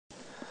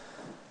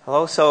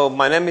Hello, so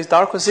my name is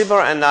Darko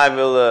Zibar, and I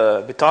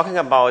will be talking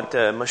about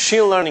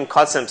machine learning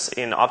concepts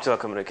in optical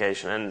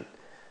communication. And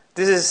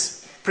this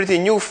is pretty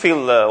new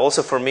field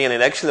also for me, and it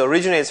actually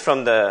originates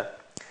from the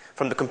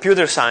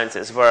computer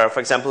sciences, where, for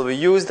example, we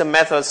use the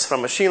methods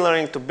from machine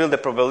learning to build the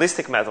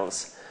probabilistic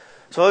methods.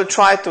 So I'll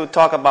try to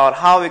talk about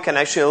how we can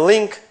actually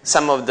link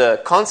some of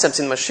the concepts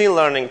in machine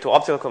learning to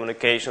optical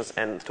communications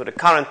and to the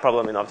current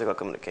problem in optical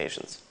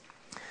communications.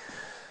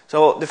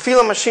 So the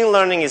field of machine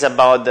learning is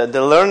about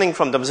the learning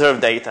from the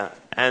observed data.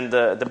 And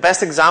the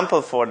best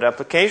example for the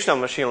application of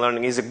machine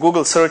learning is a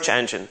Google search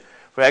engine.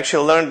 We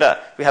actually learned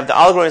that we have the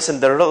algorithms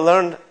that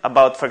learn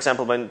about, for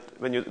example,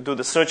 when you do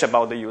the search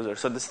about the user.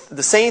 So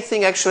the same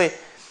thing actually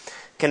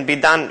can be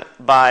done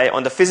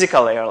on the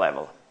physical layer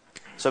level.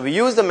 So we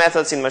use the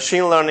methods in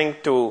machine learning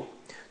to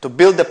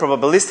build the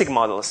probabilistic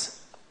models.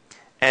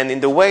 And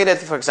in the way that,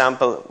 for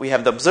example, we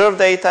have the observed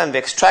data and we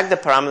extract the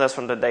parameters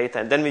from the data,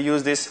 and then we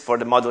use this for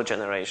the model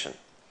generation.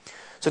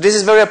 So this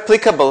is very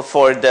applicable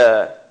for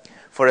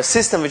a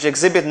system which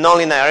exhibit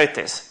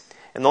nonlinearities,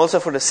 and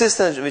also for the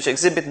systems which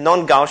exhibit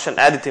non-Gaussian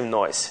additive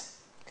noise.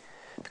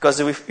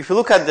 Because if you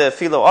look at the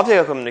field of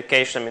optical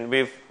communication, I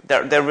mean,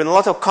 there have been a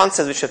lot of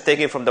concepts which are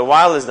taken from the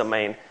wireless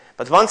domain,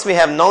 but once we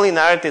have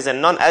nonlinearities and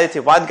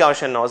non-additive wide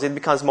Gaussian noise, it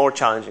becomes more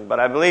challenging.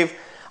 But I believe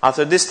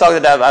after this talk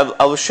that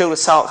I will show you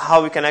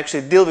how we can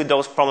actually deal with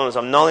those problems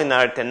of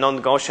nonlinearity and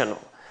non-Gaussian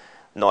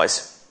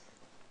noise.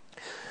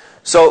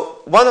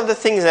 So one of the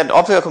things that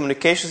optical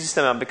communication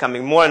systems are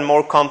becoming more and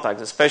more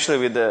complex, especially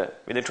with the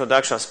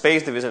introduction of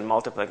space division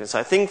multiplexing. So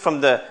I think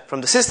from the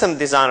system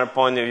designer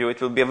point of view,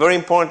 it will be very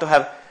important to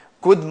have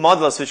good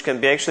models which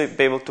can actually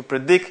be able to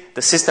predict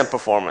the system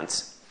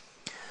performance.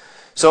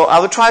 So I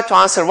will try to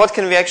answer what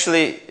can we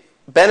actually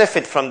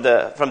benefit from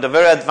the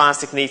very advanced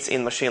techniques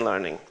in machine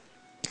learning.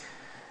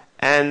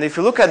 And if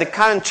you look at the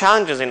current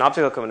challenges in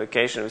optical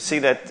communication, we see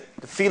that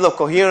the field of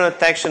coherent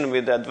detection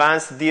with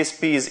advanced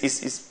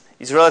DSPs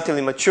is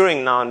relatively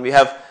maturing now, and we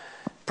have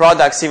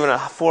products even at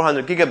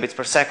 400 gigabits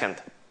per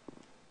second.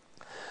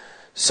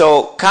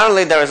 So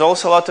currently there is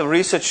also a lot of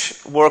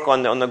research work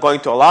on going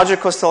to larger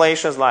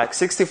constellations like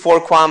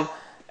 64 QAM,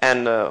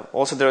 and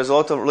also there is a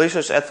lot of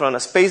research effort on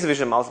space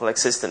division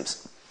multiplex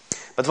systems.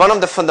 But one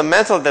of the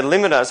fundamentals that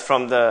limit us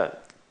from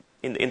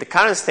in the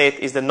current state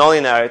is the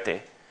nonlinearity.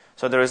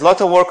 So there is a lot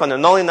of work on the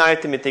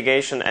nonlinearity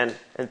mitigation and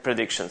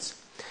predictions.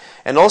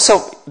 And also,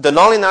 the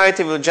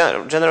nonlinearity will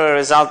generate a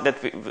result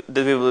that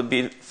we will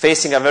be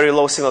facing a very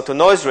low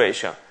signal-to-noise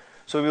ratio.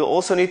 So we will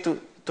also need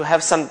to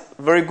have some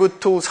very good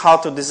tools how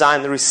to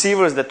design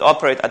receivers that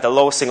operate at a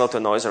low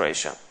signal-to-noise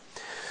ratio.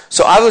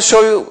 So I will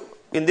show you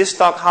in this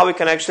talk how we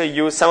can actually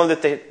use some of the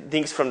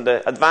techniques from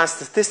the advanced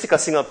statistical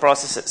signal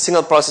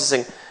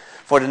processing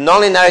for the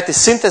nonlinearity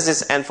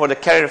synthesis and for the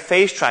carrier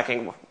phase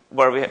tracking,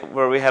 where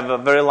we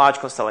have very large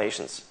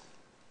constellations.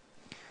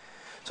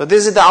 So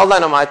this is the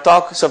outline of my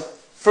talk. So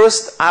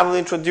first, I will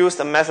introduce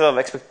a method of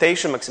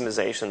expectation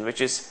maximization,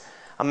 which is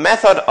a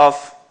method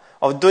of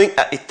doing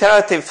an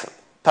iterative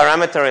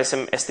parameter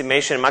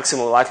estimation in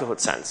maximal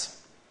likelihood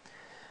sense.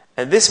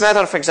 And this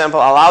method, for example,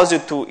 allows you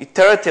to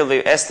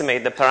iteratively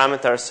estimate the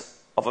parameters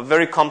of a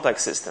very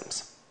complex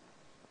systems.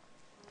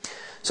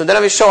 So then I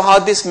will show how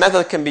this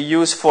method can be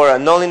used for a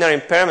nonlinear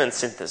impairment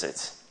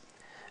synthesis.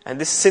 And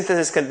this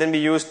synthesis can then be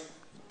used,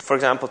 for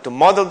example, to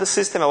model the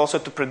system and also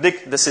to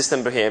predict the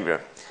system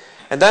behavior.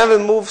 And then I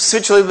will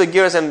switch a little bit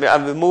gears, and I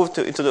will move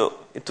into the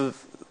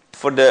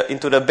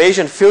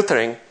Bayesian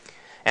filtering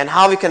and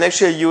how we can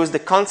actually use the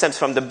concepts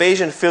from the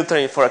Bayesian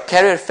filtering for a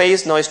carrier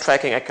phase noise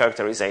tracking and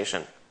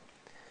characterization.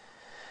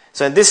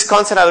 So in this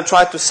concept, I will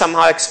try to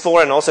somehow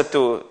explore and also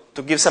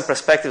to give some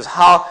perspectives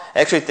how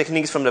actually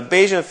techniques from the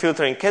Bayesian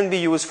filtering can be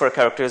used for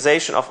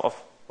characterization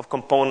of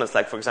components,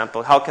 like, for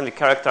example, how can we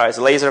characterize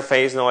laser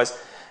phase noise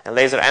and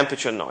laser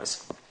amplitude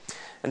noise.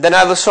 And then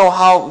I will show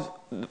how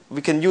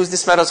we can use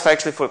these methods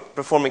for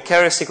performing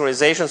carrier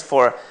synchronizations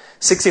for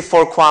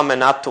 64 QAM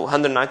and up to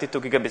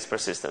 192 gigabits per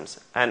systems.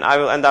 And I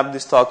will end up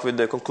this talk with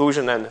the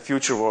conclusion and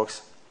future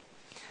works.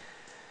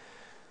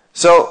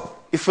 So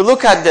if we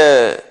look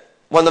at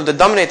one of the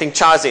dominating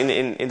charts in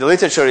the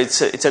literature,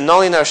 it's a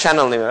nonlinear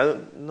channel limit. I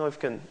don't know if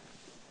you can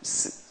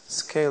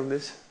scale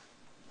this.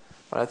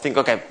 But I think,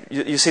 okay,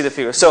 you see the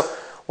figure. So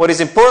what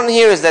is important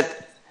here is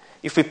that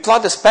if we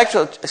plot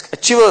the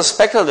achievable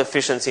spectral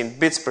efficiency in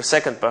bits per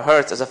second per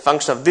hertz as a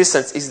function of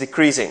distance is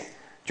decreasing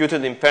due to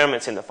the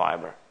impairments in the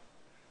fiber.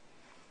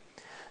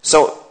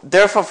 So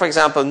therefore, for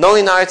example,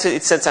 nonlinearity,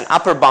 it sets an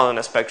upper bound on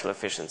the spectral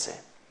efficiency.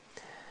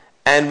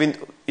 And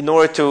in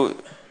order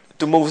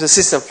to move the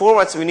system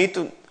forwards, we need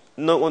to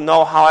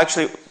know how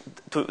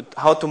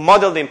to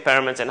model the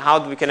impairments and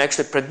how we can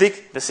actually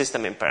predict the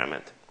system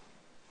impairment.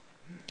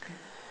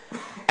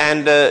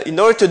 And in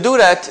order to do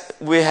that,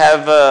 we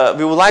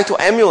would like to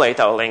emulate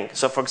our link.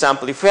 So, for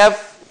example, if we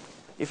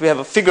have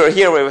a figure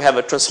here where we have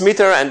a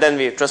transmitter and then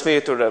we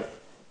transmit it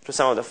to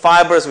some of the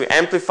fibers, we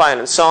amplify it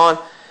and so on.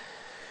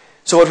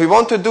 So what we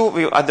want to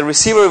do at the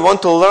receiver, we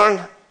want to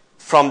learn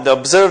from the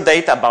observed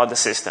data about the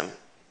system.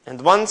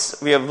 And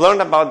once we have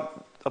learned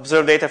about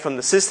observe data from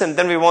the system,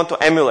 then we want to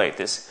emulate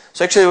this.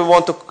 So actually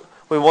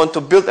we want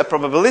to build a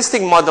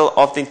probabilistic model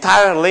of the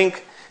entire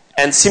link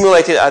and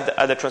simulate it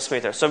at the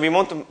transmitter. So we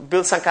want to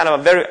build some kind of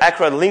a very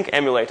accurate link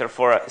emulator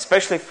for,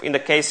 especially in the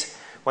case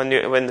when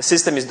the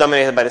system is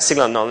dominated by the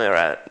signal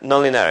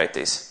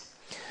nonlinearities.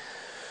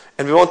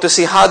 And we want to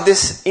see how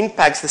this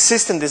impacts the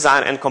system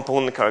design and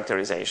component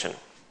characterization.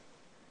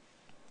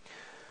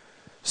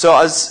 So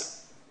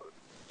as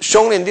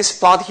shown in this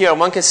plot here,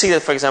 one can see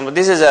that, for example,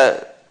 this is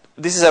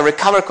a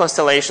recovered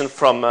constellation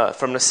from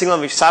the signal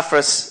which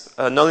suffers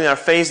nonlinear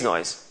phase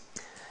noise.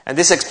 And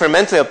this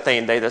experimentally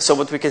obtained data. So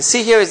what we can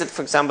see here is that,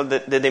 for example, the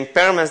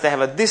impairments, they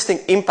have a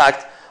distinct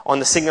impact on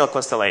the signal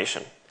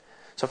constellation.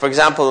 So, for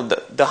example,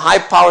 the high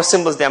power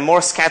symbols, they are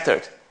more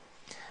scattered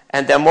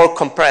and they are more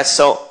compressed.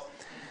 So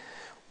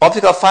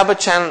optical fiber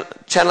channel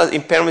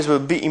impairments will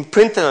be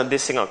imprinted on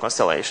this signal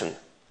constellation.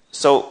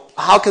 So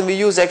how can we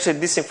use actually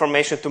this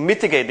information to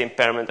mitigate the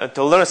impairment and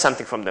to learn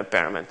something from the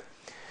impairment?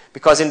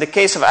 Because in the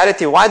case of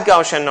additive white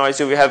Gaussian noise,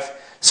 we have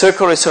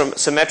circularly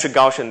symmetric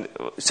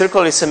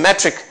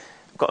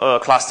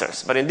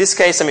clusters. But in this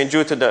case, I mean,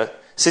 due to the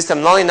system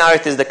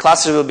nonlinearities, the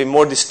clusters will be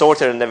more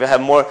distorted and they will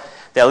have more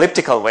the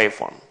elliptical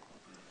waveform.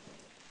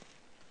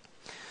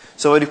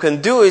 So what you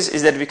can do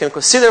is that we can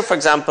consider, for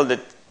example, that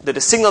the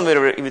signal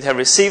we have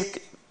received,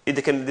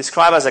 it can be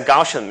described as a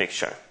Gaussian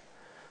mixture.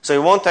 So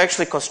we want to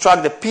actually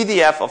construct the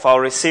PDF of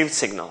our received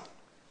signal.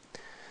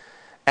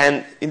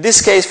 And in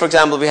this case, for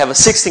example, we have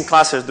 16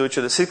 clusters due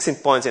to the 16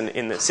 points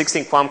in the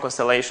 16 quantum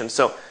constellation.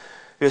 So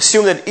we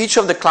assume that each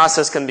of the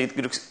clusters can be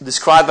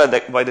described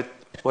by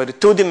the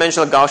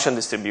two-dimensional Gaussian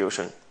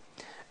distribution.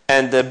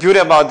 And the beauty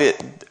about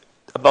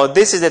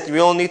this is that we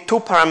only need two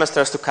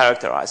parameters to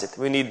characterize it.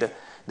 We need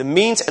the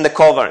means and the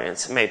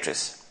covariance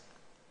matrix.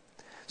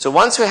 So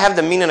once we have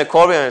the mean and the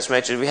covariance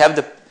matrix, we have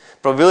the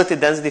probability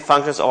density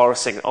functions of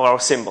our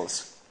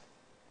symbols.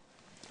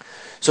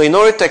 So in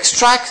order to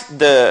extract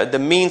the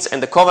means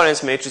and the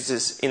covariance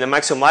matrices in the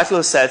maximum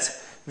likelihood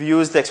sets, we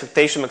use the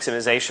expectation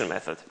maximization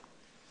method.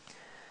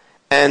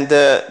 And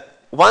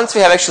once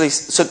we have actually,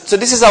 so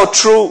this is our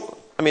true,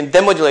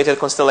 demodulated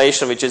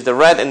constellation, which is the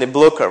red and the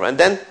blue curve. And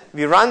then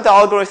we run the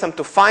algorithm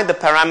to find the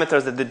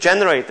parameters that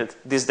generated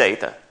this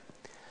data.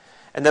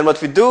 And then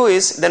what we do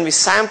is, then we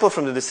sample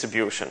from the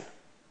distribution.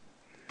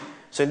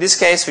 So in this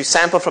case, we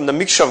sample from the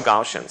mixture of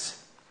Gaussians.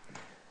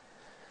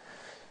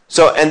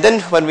 So, and then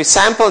when we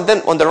sample,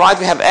 then on the right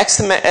we have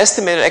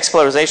estimated X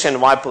polarization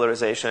and Y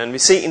polarization. And we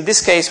see in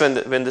this case,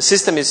 when the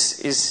system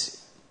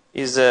is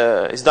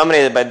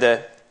dominated by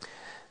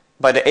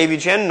the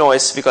AVGN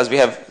noise, because we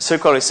have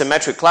circularly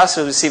symmetric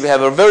clusters, we see we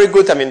have a very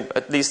good,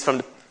 at least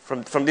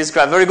from this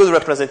graph, very good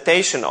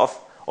representation of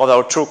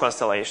our true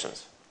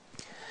constellations.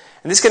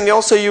 And this can be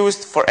also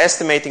used for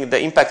estimating the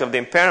impact of the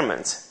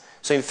impairments.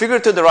 So in figure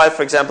to the right,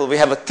 for example, we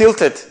have a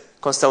tilted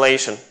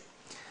constellation.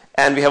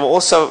 And we have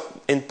also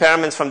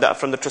impairments from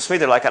the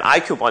transmitter, like an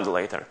IQ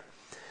modulator.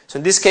 So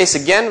in this case,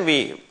 again,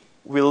 we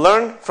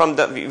learn from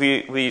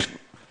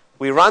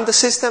we run the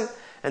system,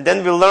 and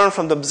then we learn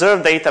from the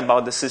observed data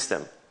about the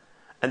system.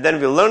 And then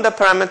we learn the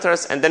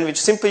parameters, and then we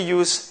simply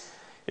use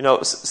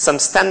some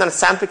standard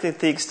sampling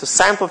techniques to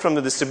sample from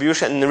the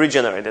distribution and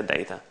regenerate the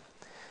data.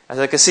 As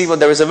I can see,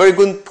 there is a very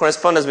good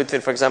correspondence between,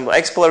 for example,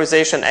 X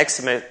polarization and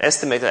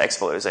estimated X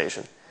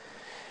polarization.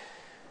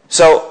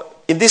 So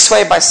in this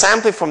way, by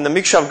sampling from the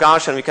mixture of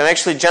Gaussian, we can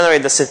actually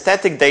generate the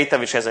synthetic data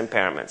which has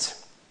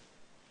impairments.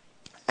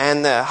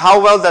 And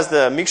how well does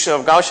the mixture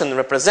of Gaussian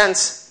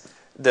represents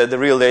the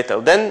real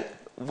data? Then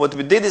what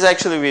we did is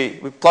actually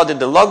we plotted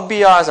the log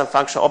BR as a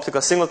function of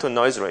optical signal to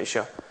noise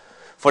ratio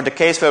for the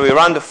case where we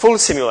run the full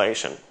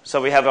simulation.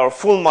 So we have our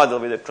full model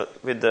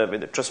with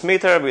the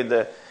transmitter, with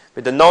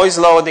the noise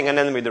loading, and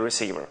then with the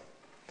receiver.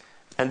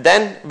 And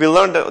then we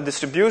learn the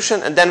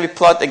distribution, and then we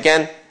plot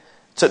again.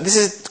 So this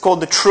is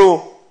called the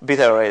true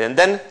beta array. And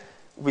then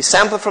we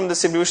sample from the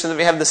distribution, and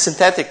we have the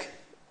synthetic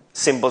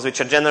symbols, which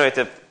are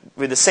generated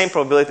with the same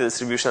probability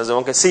distribution. As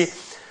one can see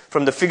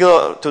from the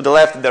figure to the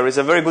left, there is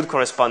a very good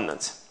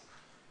correspondence.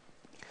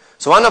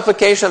 So one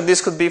application of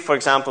this could be, for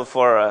example,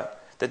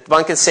 that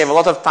one can save a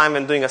lot of time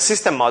in doing a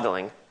system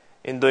modeling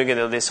in doing it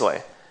in this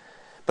way.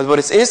 But what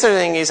is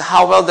interesting is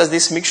how well does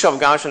this mixture of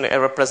Gaussian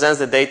represents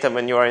the data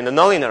when you are in the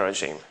nonlinear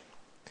regime.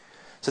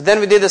 So then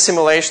we did a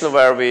simulation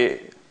where we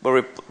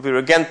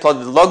again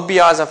plotted log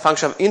BR as a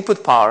function of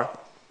input power,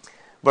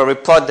 where we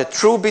plot the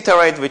true beta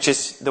rate, which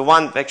is the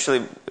one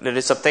actually that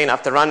is obtained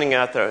after running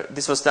after.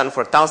 This was done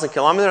for 1,000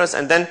 kilometers,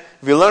 and then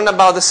we learn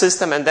about the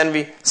system, and then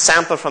we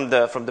sample from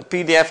the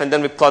PDF, and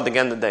then we plot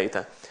again the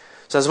data.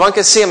 So as one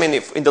can see,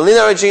 if in the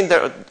linear regime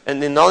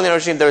and in nonlinear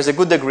regime there is a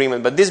good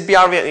agreement, but this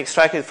BR we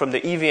extracted from the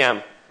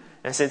EVM.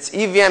 And since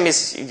EVM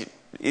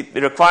it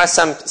requires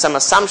some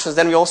assumptions,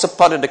 then we also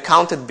plotted the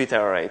counted beta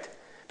rate,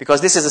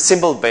 because this is a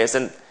symbol based.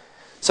 And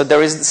so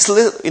there is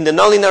in the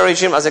nonlinear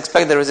regime, as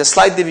expected, there is a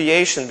slight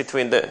deviation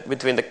between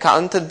the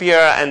counted BR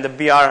and the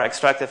BR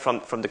extracted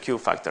from the Q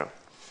factor.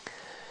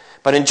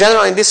 But in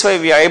general, in this way,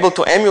 we are able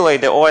to emulate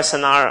the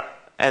OSNR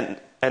and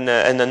and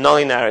a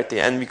nonlinearity.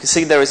 And we can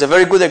see there is a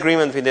very good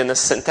agreement within a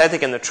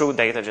synthetic and a true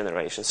data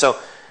generation. So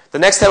the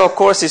next step, of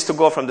course, is to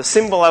go from the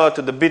symbol level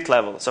to the bit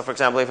level. So for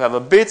example, if you have a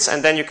bits,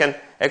 and then you can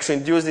actually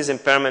induce this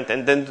impairment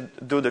and then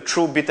do the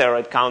true bit error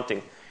rate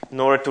counting in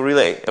order to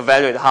really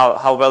evaluate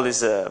how well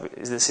is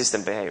the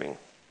system behaving.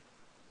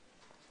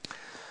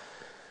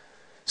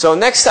 So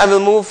next I will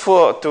move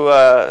to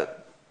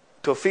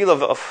a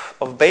field of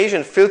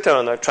Bayesian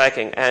filter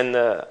tracking. And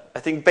I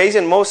think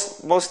Bayesian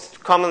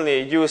most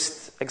commonly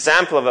used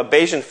example of a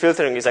Bayesian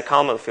filtering is a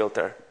Kalman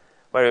filter,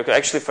 where you can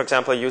actually, for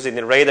example, use it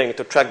in radaring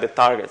to track the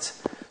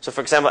targets. So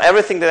for example,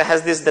 everything that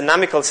has these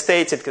dynamical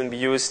states, it can be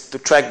used to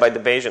track by the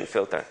Bayesian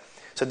filter.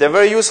 So they're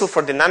very useful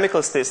for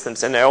dynamical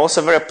systems, and they're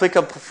also very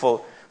applicable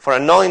for a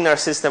nonlinear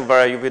system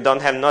where you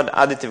don't have not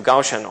additive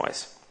Gaussian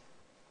noise.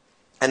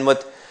 And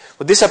what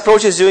this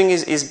approach is doing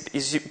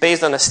is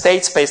based on a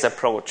state space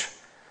approach.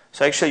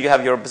 So actually you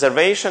have your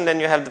observation, then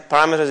you have the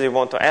parameters you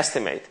want to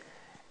estimate.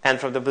 And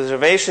from the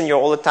observation,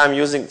 you're all the time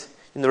using,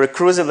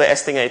 recursively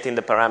estimating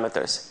the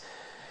parameters.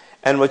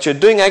 And what you're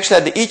doing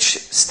actually at each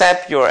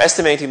step, you're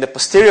estimating the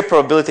posterior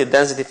probability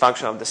density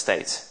function of the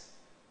states.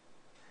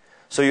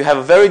 So you have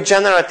a very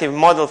generative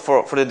model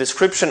for the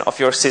description of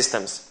your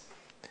systems.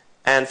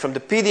 And from the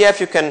PDF,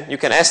 you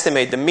can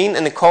estimate the mean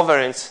and the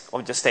covariance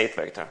of the state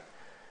vector.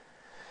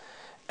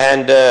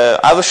 And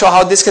I will show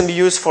how this can be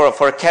used for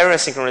a carrier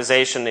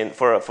synchronization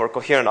for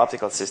coherent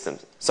optical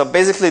systems. So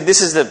basically,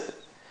 this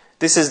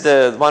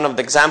is one of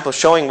the examples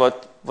showing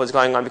what's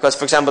going on. Because,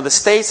 for example, the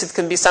states, it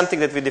can be something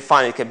that we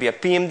define. It can be a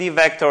PMD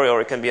vector,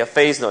 or it can be a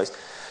phase noise.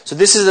 So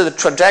this is the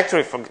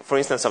trajectory, for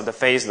instance, of the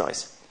phase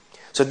noise.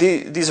 So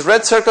these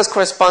red circles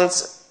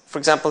corresponds, for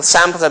example,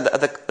 samples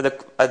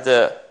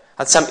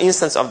at some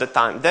instance of the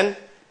time. Then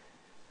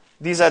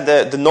these are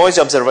the noise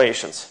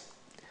observations,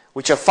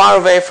 which are far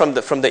away from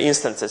the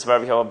instances where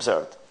we have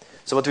observed.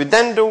 So what we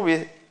then do,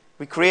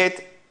 we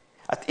create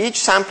at each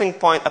sampling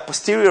point a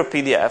posterior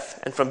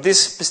PDF, and from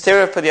this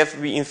posterior PDF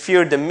we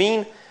infer the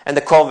mean and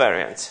the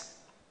covariance.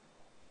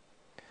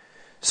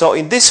 So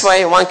in this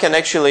way, one can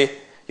actually,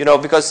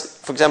 because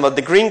for example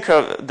the green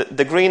curve,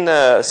 the green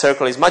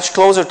circle is much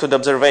closer to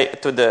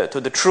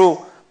the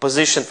true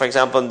position, for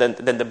example,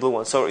 than the blue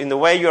one. So in a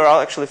way, you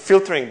are actually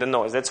filtering the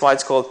noise. That's why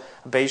it's called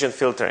Bayesian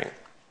filtering.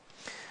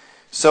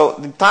 So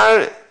the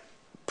entire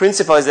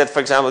principle is that, for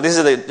example, this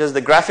is just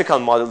the graphical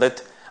model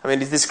that,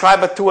 it's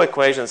described by two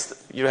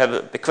equations. You have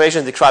an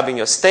equation describing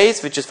your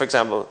states, which is, for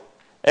example,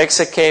 x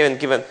at k,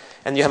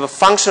 and you have a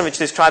function which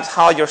describes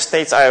how your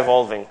states are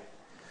evolving.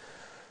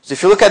 So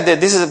if you look at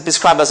this is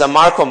described as a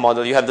Markov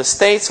model. You have the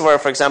states where,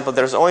 for example,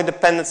 there's only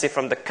dependency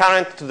from the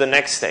current to the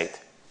next state.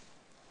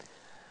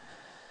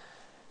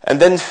 And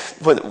then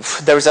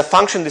there is a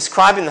function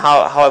describing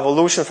how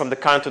evolution from the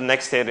current to the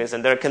next state is.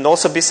 And there can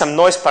also be some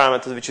noise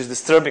parameters which is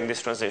disturbing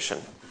this transition.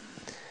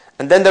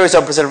 And then there is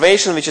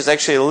observation, which is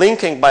actually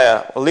linking by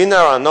a linear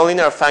or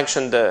nonlinear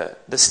function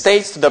the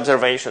states to the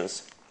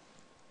observations.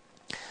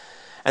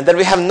 And then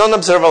we have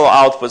non-observable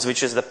outputs,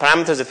 which is the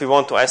parameters that we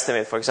want to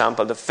estimate. For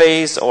example, the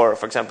phase, or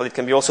for example, it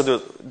can be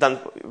also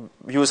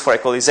used for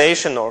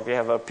equalization, or we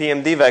have a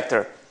PMD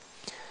vector.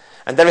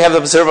 And then we have the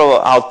observable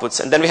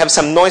outputs. And then we have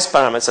some noise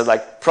parameters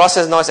like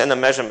process noise and the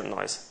measurement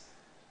noise.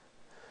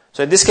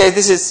 So in this case,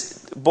 this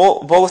is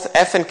both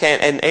f and k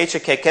and h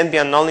and k can be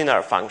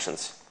nonlinear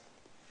functions.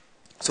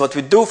 So what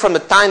we do from the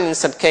time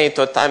instant k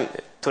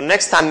to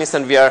next time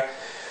instant, we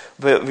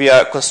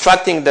are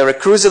constructing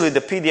recursively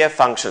the PDF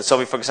function.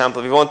 So for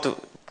example, we want to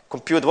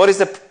compute what is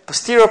the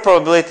posterior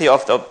probability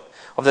of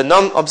the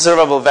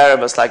non-observable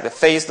variables like the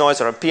phase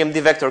noise or a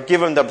PMD vector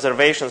given the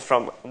observations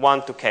from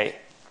 1 to k.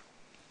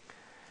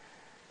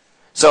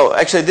 So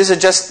actually, this is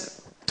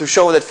just to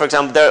show that, for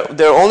example,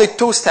 there are only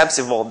two steps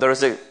involved. There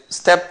is a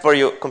step where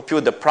you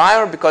compute the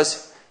prior,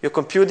 because you're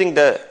computing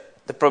the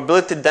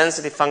probability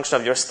density function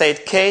of your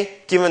state k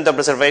given the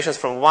observations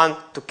from 1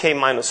 to k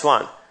minus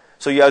 1.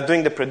 So you are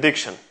doing the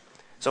prediction.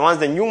 So once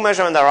the new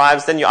measurement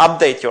arrives, then you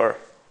update your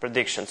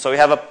prediction. So you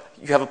have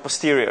a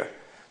posterior.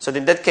 So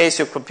in that case,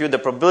 you compute the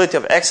probability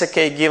of x at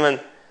k given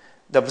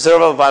the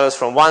observable values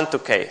from 1 to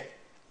k.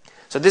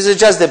 So this is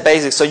just the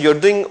basics. So you're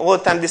doing all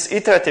the time this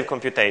iterative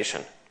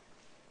computation.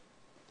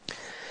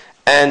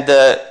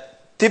 And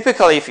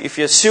typically, if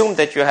you assume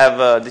that you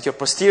have that your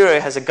posterior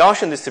has a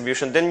Gaussian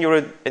distribution, then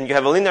and you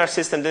have a linear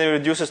system, then it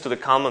reduces to the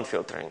Kalman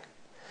filtering.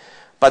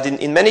 But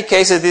in many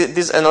cases,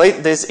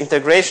 this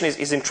integration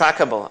is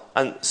intractable,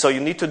 and so you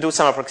need to do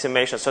some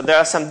approximation. So there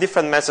are some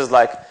different methods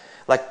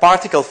like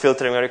particle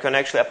filtering, where you can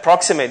actually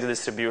approximate the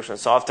distribution.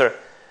 So after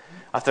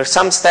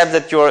some steps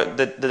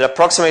that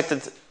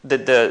approximated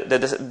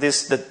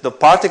the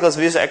particles,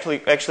 these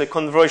actually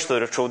converge to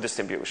the true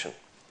distribution.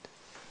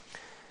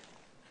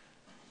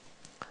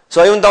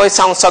 So even though it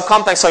sounds so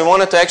complex, so I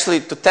wanted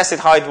to test it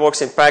how it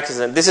works in practice.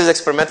 And this is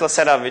experimental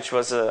setup which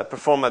was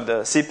performed at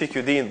the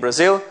CPQD in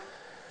Brazil.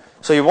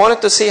 So you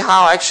wanted to see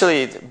how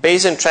actually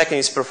Bayesian tracking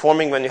is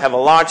performing when you have a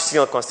large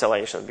signal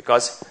constellation.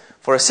 Because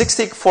for a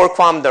 64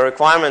 QAM, the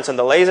requirements on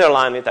the laser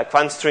line are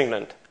quite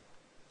stringent.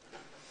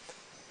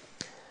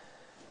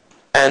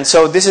 And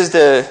so this is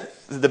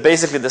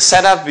basically the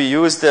setup. We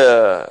use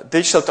the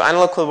digital to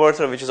analog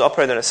converter, which is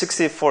operated at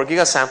 64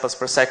 gigasamples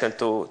per second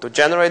to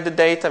generate the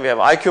data. We have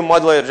IQ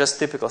modulator, just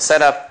typical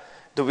setup.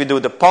 We do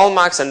the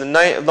Polmax and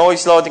the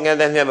noise loading, and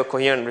then we have a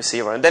coherent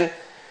receiver. And then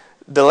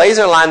the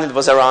laser line, it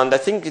was around, I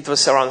think it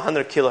was around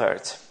 100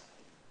 kilohertz.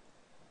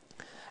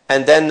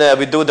 And then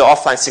we do the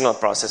offline signal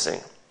processing.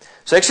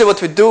 So actually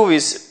what we do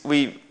is,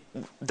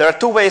 there are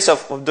two ways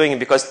of doing it,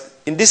 because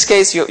in this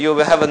case you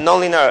will have a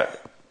nonlinear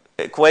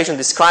equation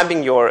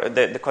describing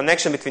the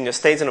connection between your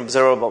states and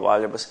observable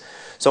variables.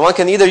 So one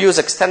can either use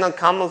external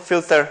Kalman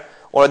filter,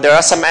 or there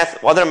are some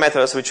other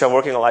methods which are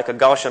working like a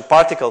Gaussian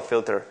particle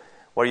filter,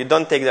 where you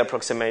don't take the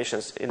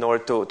approximations in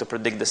order to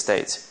predict the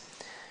states.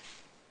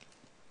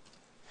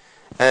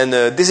 And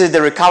this is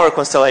the recover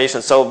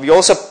constellation. So we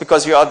also,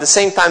 because we are at the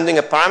same time doing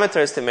a parameter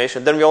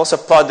estimation, then we also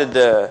plotted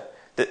the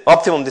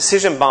optimum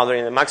decision boundary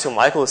in the maximum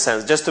likelihood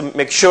sense, just to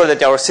make sure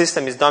that our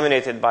system is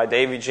dominated by the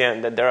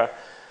AVGN, that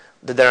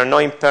there are no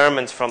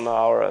impairments from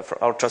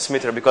our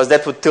transmitter, because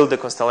that would tilt the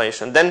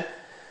constellation. Then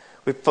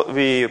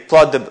we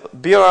plot the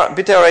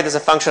beta rate as a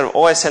function of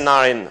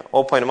OSNR in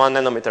 0.1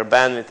 nanometer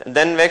bandwidth, and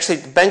then we actually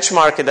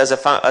benchmark it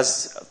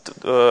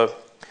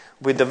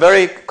with the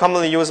very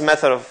commonly used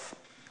method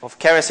of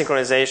carrier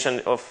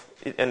synchronization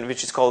and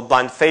which is called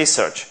blind phase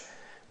search,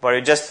 where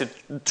you just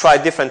try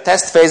different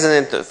test phases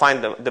and to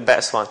find the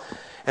best one.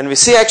 And we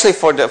see actually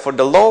for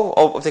the low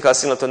optical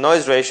signal to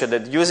noise ratio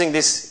that using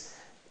this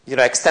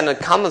extended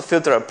Kalman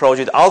filter approach,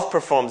 it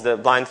outperforms the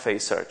blind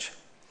phase search.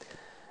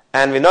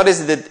 And we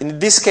noticed that in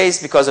this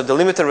case, because of the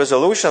limited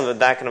resolution of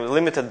the DAC and the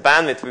limited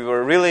bandwidth, we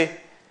were really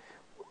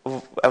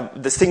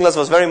the signals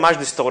was very much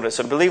distorted.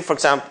 So we believe, for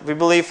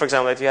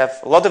example, that you have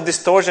a lot of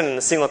distortion in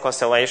the signal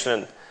constellation,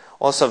 and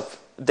also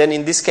then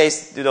in this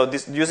case,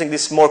 using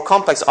these more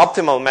complex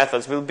optimal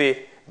methods will be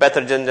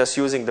better than just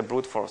using the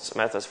brute force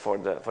methods for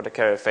the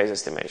carrier phase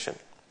estimation.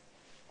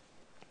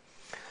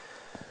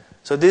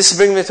 So this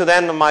brings me to the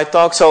end of my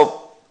talk.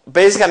 So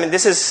basically,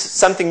 this is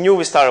something new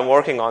we started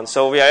working on.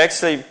 So we are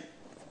actually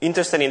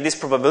interested in this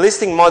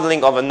probabilistic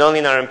modeling of a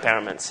nonlinear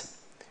impairments,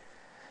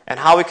 and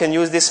how we can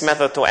use this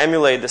method to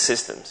emulate the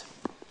systems.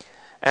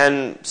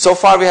 And so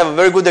far we have a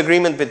very good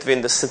agreement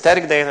between the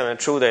synthetic data and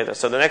the true data.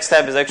 So the next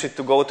step is actually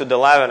to go to the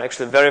lab and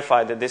actually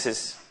verify that this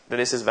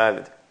is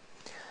valid.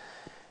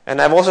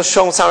 And I've also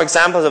shown some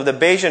examples of the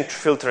Bayesian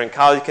filtering,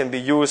 how it can be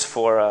used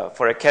for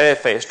a carrier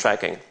phase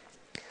tracking.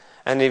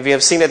 And we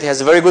have seen that it has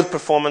a very good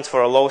performance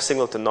for a low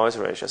signal to noise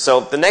ratio.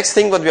 So the next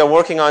thing what we are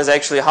working on is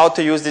actually how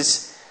to use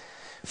this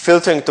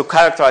filtering to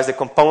characterize the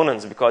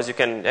components, because you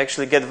can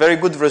actually get very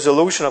good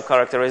resolution of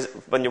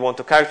when you want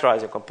to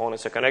characterize your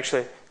components. You can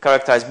actually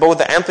characterize both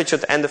the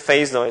amplitude and the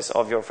phase noise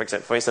of your, for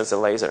instance, a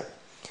laser.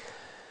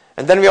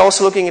 And then we're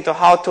also looking into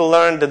how to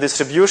learn the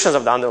distributions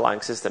of the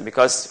underlying system,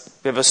 because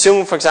we've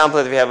assumed, for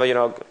example, that we have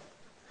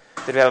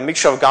a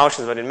mixture of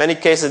Gaussians, but in many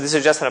cases this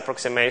is just an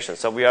approximation.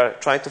 So we are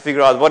trying to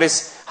figure out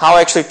how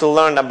actually to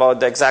learn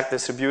about the exact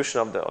distribution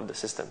of the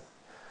system.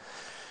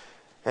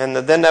 And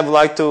then I would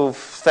like to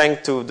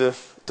thank the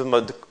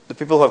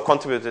people who have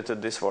contributed to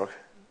this work.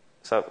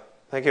 So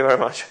thank you very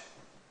much.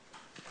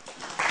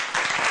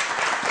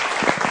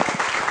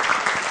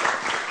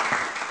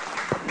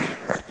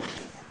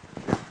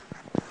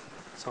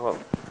 So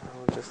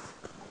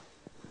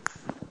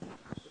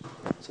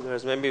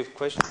there's maybe a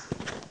question.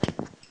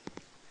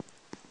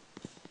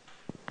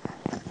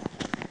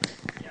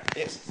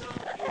 Yes. So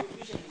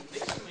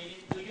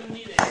do you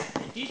need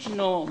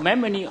additional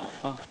memory?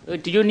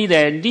 Do you need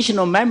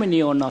additional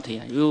memory or not?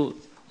 Or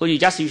you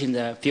just using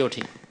the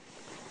filter?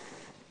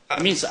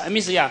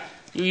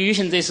 You're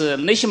using this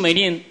machine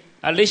learning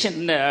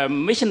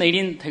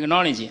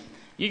technology.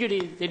 Usually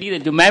they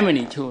need the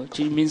memory to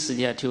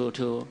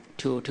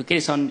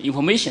get some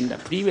information, the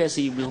previous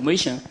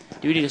information.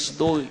 You need to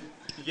store.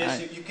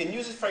 Yes, you can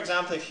use it. For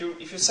example, if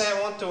you say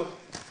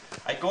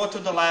I go to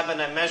the lab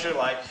and I measure,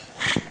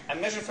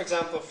 for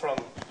example, from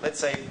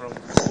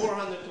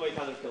 400 to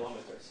 800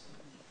 kilometers.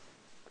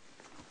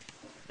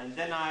 And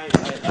then I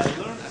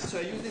learn, so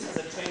I use this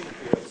as a training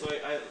period. So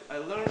I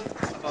learn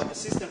about the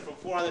system from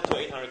 400 to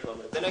 800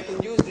 kilometers. Then I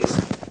can use this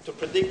to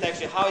predict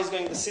actually how is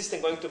the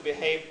system going to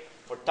behave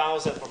for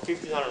 1,000, for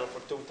 1,500, or for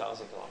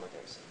 2,000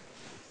 kilometers.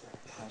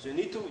 So you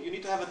need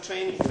to have a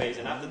training phase,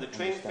 and after the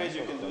training phase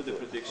you can do the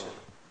prediction.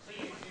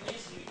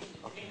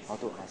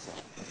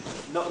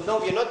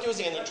 No, you're not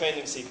using any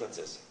training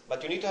sequences,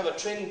 but you need to have a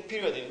training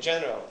period in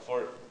general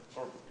for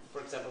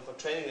example, for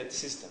training that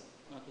system.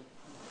 Okay.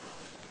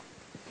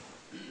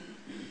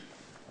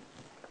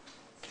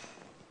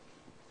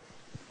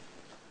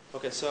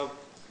 Okay, so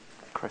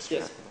Chris.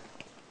 Yes.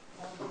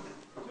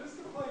 Just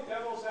to play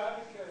devil's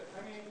advocate,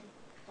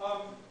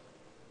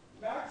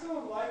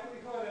 maximum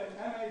likelihood and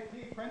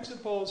MAP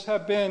principles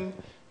have been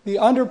the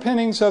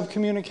underpinnings of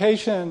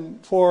communication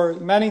for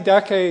many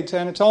decades,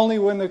 and it's only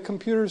when the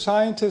computer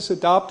scientists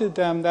adopted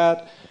them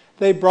that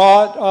they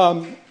brought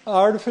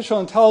artificial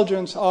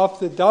intelligence off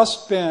the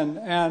dustbin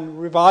and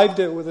revived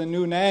it with a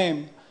new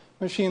name,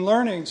 machine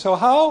learning. So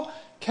how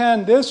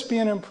can this be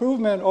an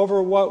improvement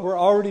over what we're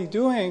already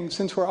doing,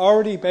 since we're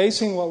already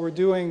basing what we're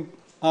doing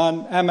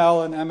on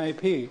ML and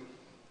MAP?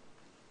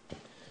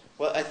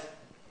 Well,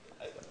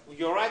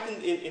 you're right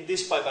in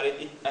this part, but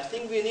I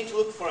think we need to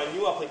look for a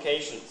new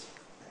applications.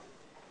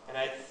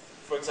 And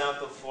for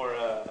example,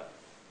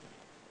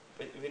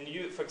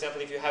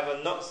 if you have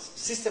a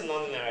system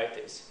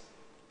nonlinearities,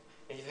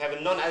 and if you have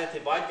a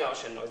non-additive white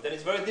Gaussian noise, then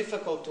it's very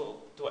difficult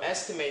to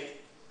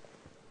estimate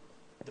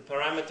the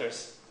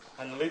parameters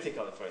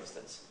analytically, for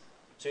instance.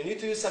 So you need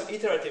to use some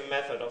iterative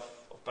method of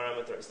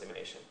parameter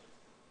estimation.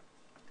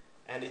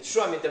 And it's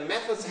true, I mean, the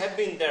methods have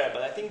been there,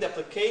 but I think the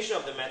application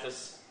of the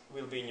methods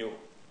will be new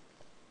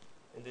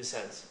in this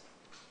sense.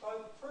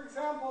 For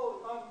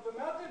example, the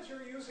methods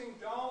you're using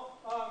don't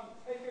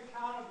take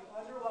account of the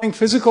underlying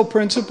physical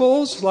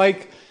principles,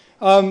 like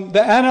the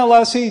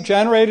NLSE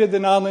generated the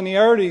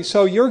nonlinearity,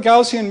 so your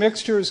Gaussian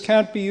mixtures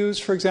can't be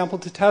used, for example,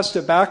 to test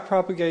a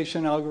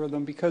backpropagation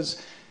algorithm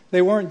because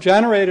they weren't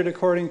generated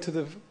according to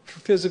the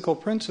physical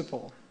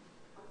principle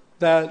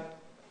that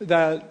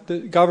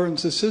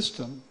governs the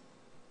system.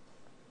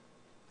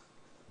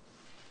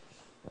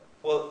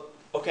 Well,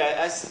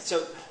 okay,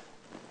 so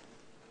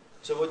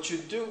what you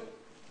do,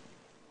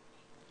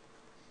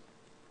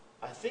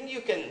 I think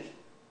you can,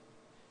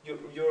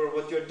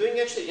 what you're doing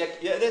actually,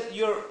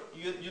 you're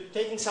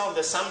taking some of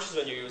the assumptions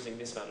when you're using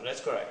this one,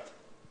 that's correct.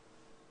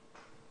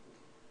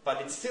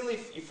 But it's still,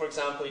 if for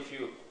example,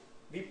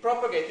 we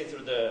propagate it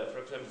through for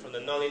example, from the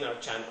nonlinear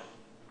channel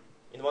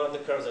in one of the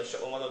curves I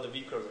show, one of the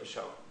V curves I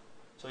show.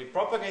 So we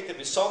propagate it,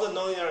 we solve the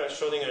nonlinear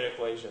Schrodinger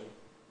equation,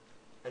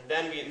 and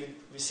then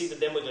we see the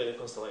demodulated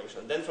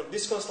constellation. Then from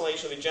this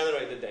constellation we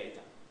generate the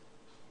data.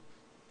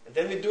 And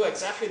then we do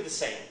exactly the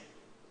same.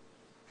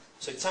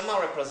 So it somehow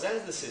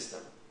represents the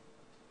system.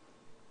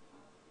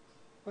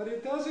 But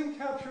it doesn't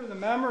capture the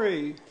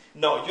memory.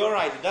 No, you're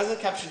right. It doesn't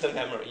capture the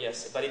memory,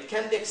 yes. But it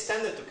can be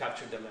extended to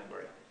capture the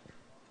memory.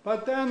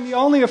 But then the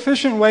only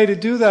efficient way to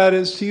do that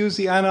is to use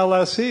the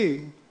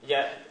NLSE.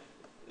 Yeah,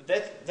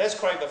 that's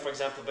correct. But for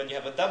example, when you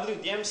have a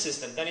WDM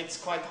system, then it's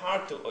quite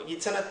hard to...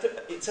 It's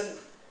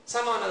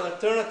somehow an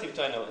alternative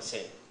to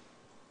NLSE.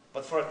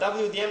 But for a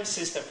WDM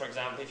system, for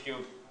example, if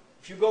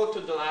you go to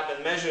the lab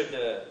and measure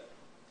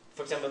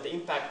for example, the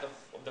impact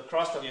of the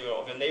crosstalk of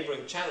your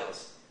neighboring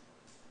channels,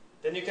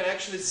 then you can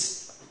actually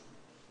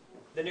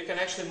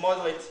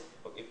model it.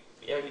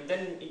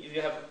 Then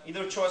you have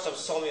either choice of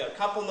solving a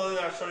couple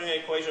nonlinear Schrodinger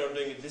equation or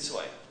doing it this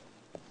way.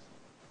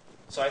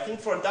 So I think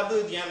for a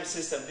WDM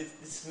system,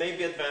 this may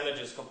be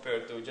advantages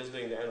compared to just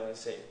doing the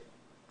NLSE.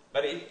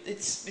 But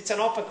it's an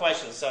open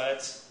question, so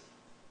it's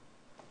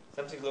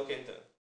something to look into.